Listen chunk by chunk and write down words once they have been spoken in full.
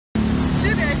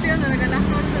Yan,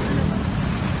 nagalakaw sa ano.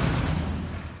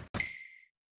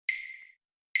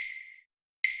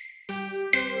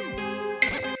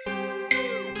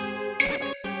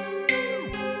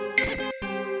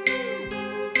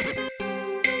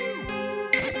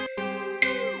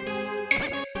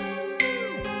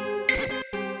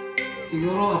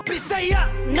 Siguro Bisaya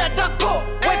na dako,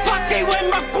 way pakay way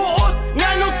magbuot.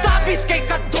 Nganong tabis kay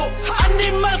kadto,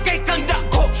 animal kay kang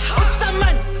dako.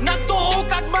 Usaman natuo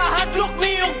kag mahadlok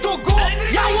niyong tugo.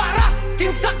 Yawara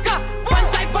kinsa ka,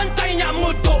 bantay-bantay nya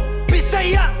muto.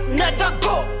 Bisaya na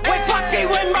dako, way pakay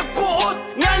way magbuot.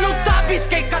 Nganong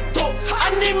tabis kay kadto,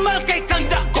 animal kay kang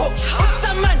dako.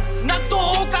 Usaman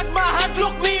natuo kag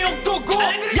mahadlok niyong tugo.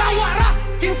 Yawara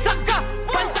kinsa ka,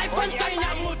 bantay-bantay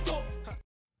nya muto.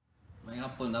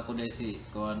 hapon ako dahil si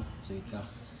Soika.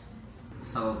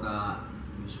 Isa ko ka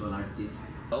visual artist.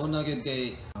 Kauna yun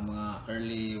kay ang mga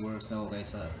early works na ko kay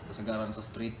sa kasagaran sa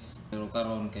streets. Pero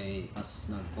karon kay mas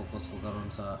nag-focus ko karon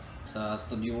sa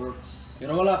studio works.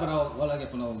 Pero wala gyud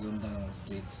pa na yung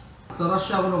streets. Sa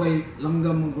Russia ko kay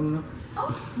langgam mo ko na.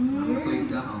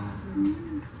 Soika.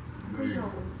 Bird.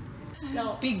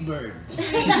 Big bird.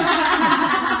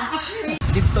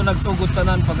 Dito nagsugod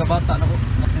tanan pagkabata nako.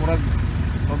 Murag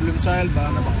problem child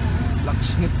ba na ba?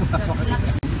 Lakshmit pa pa.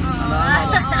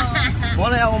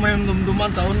 Wala ako may dumduman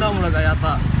sa una murag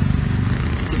ayata.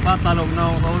 Si patalog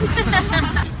na ako sa una.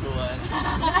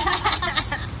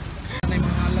 Ano yung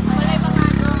mga alam? Wala yung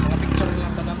mga picture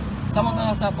lang tanan. Sama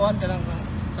nga sa kuan kanang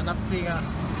sa Nazi nga.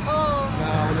 Oo. Nga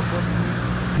ulupos.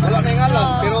 Wala na yung alas,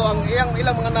 pero ang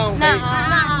ilang mga naong kay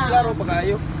klaro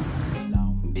pag-ayo.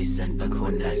 Bisan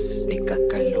paghunas, di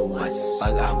kakaluwas.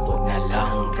 Pag-ampo na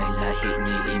lang, kay lahi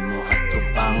ni imo at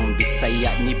tupang.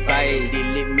 Bisaya ni bay,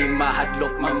 dili mi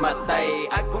mahadlok mamatay.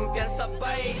 Akong piyansa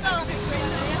bay.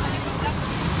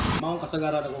 Maong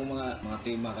kasagaran akong mga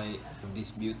tema kay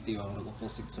this beauty, ang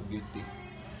nag-opposite sa beauty.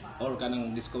 Or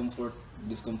kanang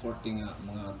discomforting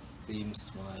mga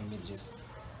themes, mga images.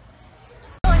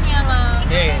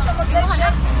 Hey.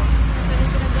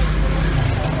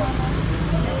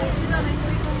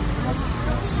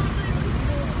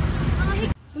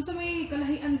 Kung sa may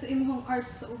kalahian sa imong art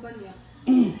sa uban niya?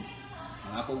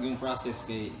 Ang ako yung process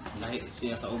kay lahi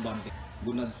siya sa uban.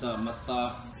 Bunad sa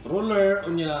mata, roller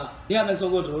unya. Diyan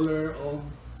nagsugod roller o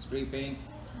spray paint.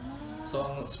 So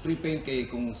ang spray paint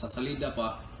kay kung sa salida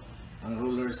pa, ang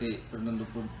roller si Fernando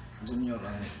Jr.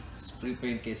 ang spray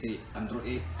paint kay si Andrew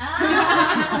A.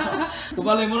 Kung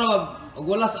balay mo na wag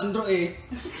wala sa Andrew A,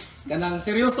 kanang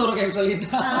seryoso ro kay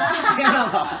salida. Kana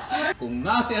ba? Kung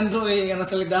na si Andrew A nga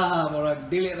salida, murag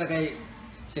dili ra kay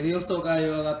seryoso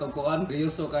kayo nga atong kuan,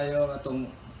 seryoso kayo nga atong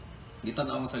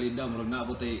gitan-aw nga salida, murag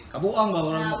naabot ay kabuang ba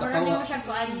murag makatawa. Murag siya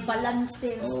kuan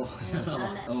balansin. Oh,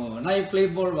 oh, nay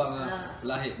flavor ba nga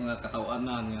lahi mga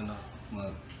katawanan nga no.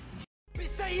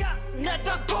 Bisaya na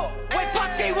dako, way